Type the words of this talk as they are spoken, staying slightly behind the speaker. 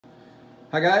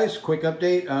Hi guys, quick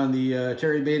update on the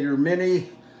Terry Bader Mini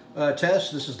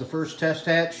test. This is the first test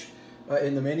hatch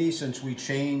in the Mini since we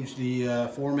changed the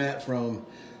format from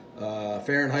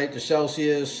Fahrenheit to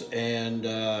Celsius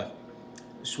and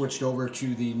switched over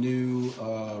to the new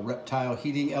reptile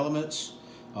heating elements.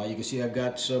 You can see I've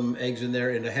got some eggs in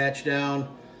there in the hatch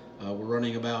down. We're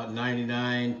running about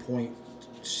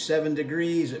 99.7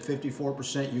 degrees at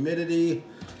 54% humidity,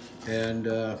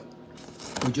 and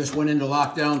we just went into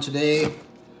lockdown today,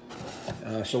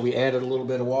 so we added a little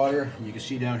bit of water. You can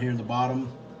see down here in the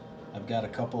bottom, I've got a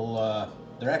couple,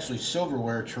 they're actually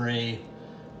silverware tray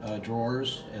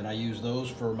drawers, and I use those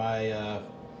for my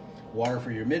water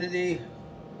for humidity.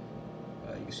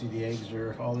 You can see the eggs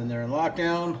are all in there in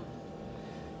lockdown.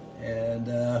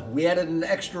 And we added an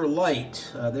extra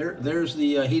light. There's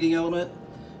the heating element,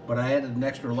 but I added an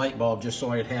extra light bulb just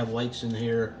so I'd have lights in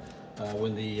here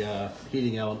when the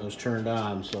heating element was turned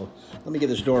on. So let me get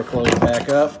this door closed back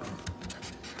up.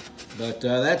 But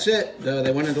that's it.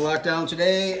 They went into lockdown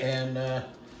today and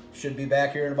should be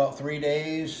back here in about 3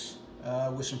 days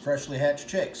with some freshly hatched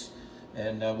chicks.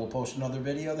 And we'll post another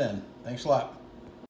video then. Thanks a lot.